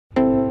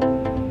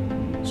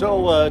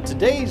So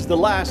today's the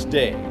last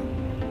day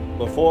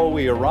before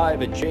we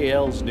arrive at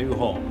JL's new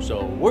home.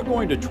 So we're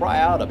going to try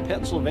out a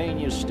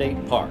Pennsylvania state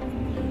park.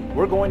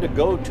 We're going to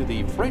go to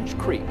the French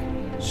Creek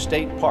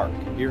State Park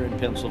here in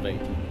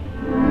Pennsylvania.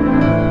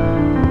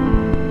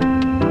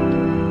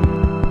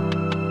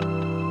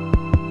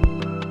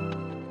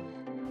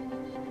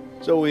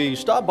 So we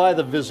stopped by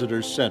the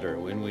Visitor Center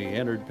when we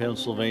entered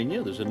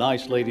Pennsylvania. There's a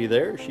nice lady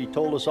there. She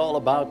told us all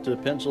about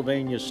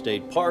Pennsylvania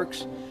state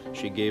parks.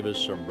 She gave us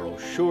some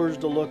brochures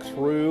to look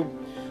through.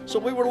 So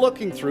we were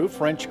looking through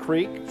French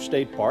Creek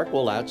State Park.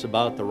 Well, that's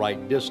about the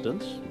right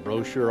distance.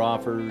 Brochure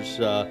offers,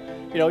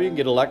 you can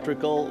get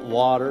electrical,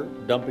 water,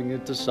 dumping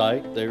it to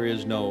site. There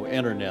is no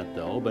internet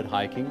though, but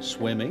hiking,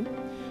 swimming,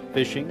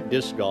 fishing,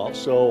 disc golf.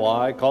 So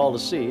I called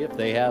to see if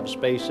they have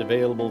space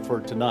available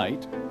for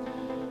tonight.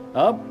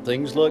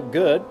 Things look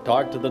good.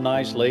 Talked to the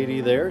nice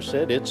lady there,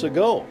 said it's a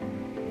go.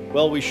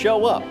 Well, we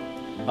show up.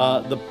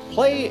 The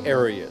play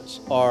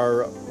areas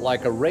are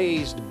like a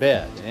raised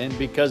bed, and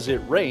because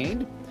it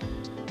rained,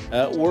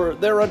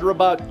 they're under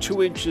about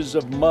 2 inches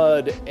of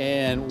mud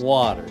and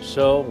water.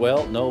 So,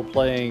 well, no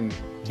playing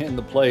in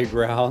the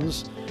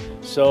playgrounds.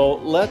 So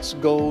let's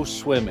go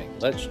swimming.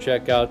 Let's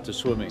check out the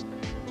swimming.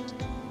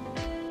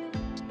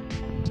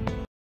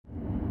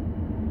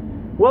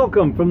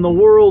 Welcome from the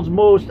world's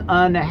most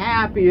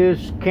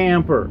unhappiest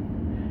camper.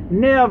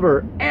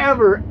 Never,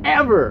 ever,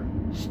 ever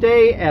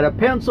stay at a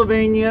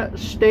Pennsylvania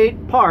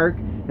state park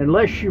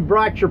unless you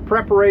brought your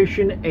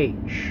preparation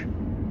H.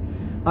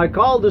 I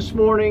called this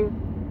morning,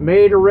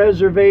 made a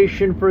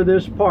reservation for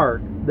this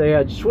park. They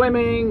had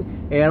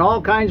swimming and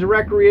all kinds of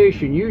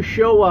recreation. You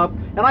show up,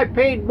 and I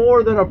paid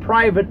more than a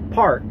private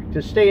park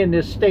to stay in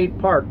this state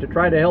park to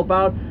try to help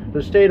out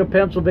the state of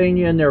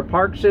Pennsylvania and their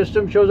park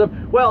system. Shows up,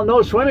 well,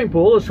 no swimming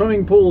pool. The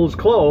swimming pool is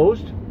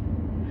closed.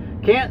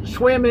 Can't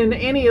swim in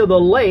any of the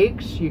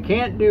lakes. You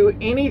can't do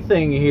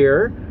anything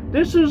here.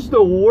 This is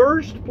the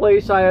worst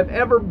place I have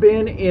ever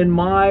been in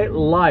my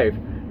life.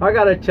 I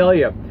gotta tell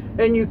you.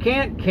 And you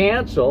can't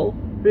cancel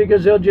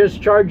because they'll just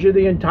charge you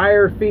the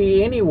entire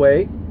fee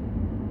anyway.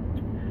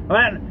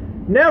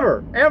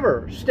 Never,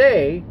 ever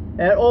stay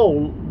at,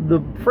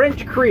 the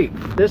French Creek.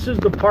 This is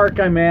the park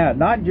I'm at,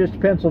 not just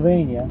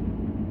Pennsylvania.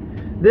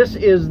 This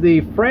is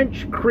the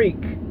French Creek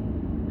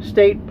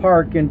State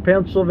Park in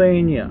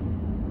Pennsylvania.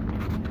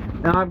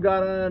 Now I've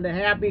got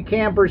happy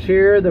campers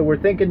here that were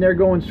thinking they're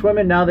going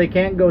swimming. Now they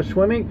can't go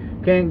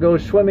swimming. Can't go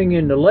swimming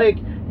in the lake.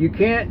 You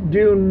can't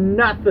do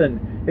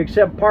nothing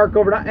except park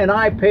overnight. And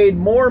I paid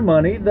more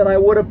money than I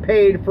would have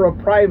paid for a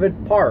private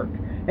park.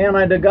 And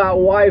I'd have got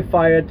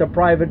Wi-Fi at the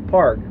private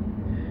park.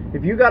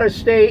 If you got to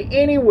stay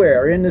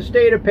anywhere in the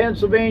state of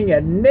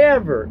Pennsylvania,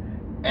 never,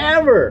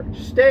 ever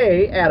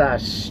stay at a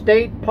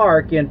state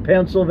park in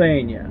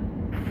Pennsylvania.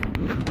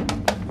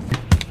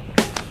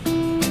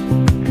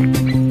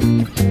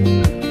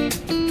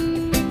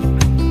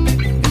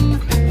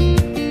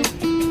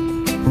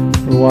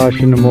 We're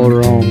washing the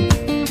motor home.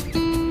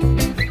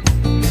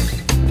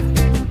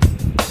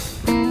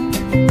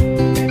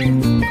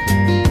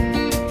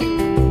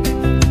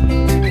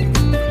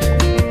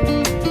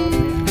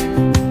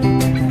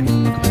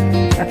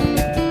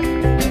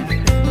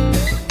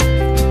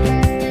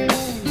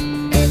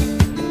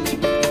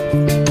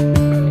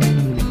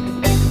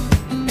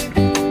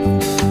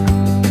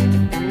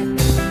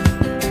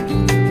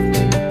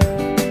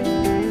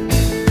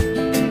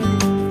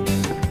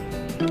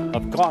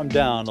 Calmed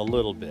down a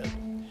little bit.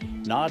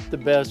 Not the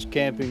best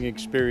camping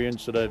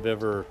experience that I've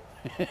ever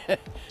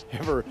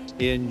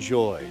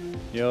enjoyed.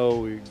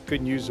 We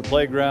couldn't use the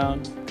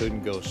playground,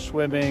 couldn't go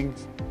swimming.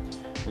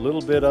 A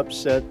little bit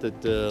upset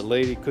that the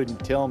lady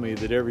couldn't tell me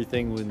that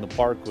everything in the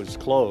park was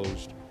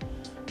closed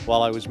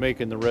while I was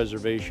making the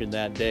reservation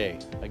that day.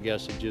 I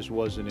guess it just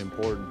wasn't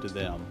important to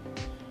them.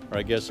 Or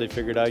I guess they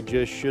figured I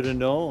just should have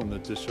known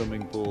that the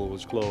swimming pool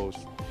was closed.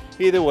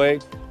 Either way,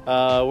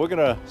 we're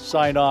gonna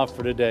sign off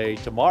for today.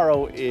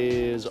 Tomorrow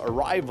is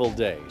arrival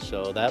day,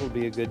 so that'll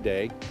be a good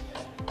day.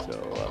 So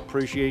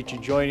appreciate you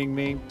joining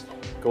me.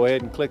 Go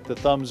ahead and click the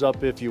thumbs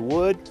up if you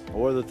would,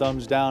 or the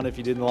thumbs down if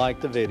you didn't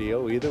like the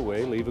video. Either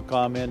way, leave a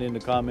comment in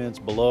the comments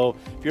below.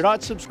 If you're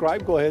not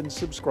subscribed, go ahead and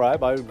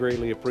subscribe. I would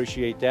greatly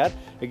appreciate that.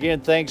 Again,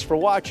 thanks for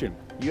watching.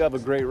 You have a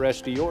great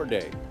rest of your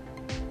day.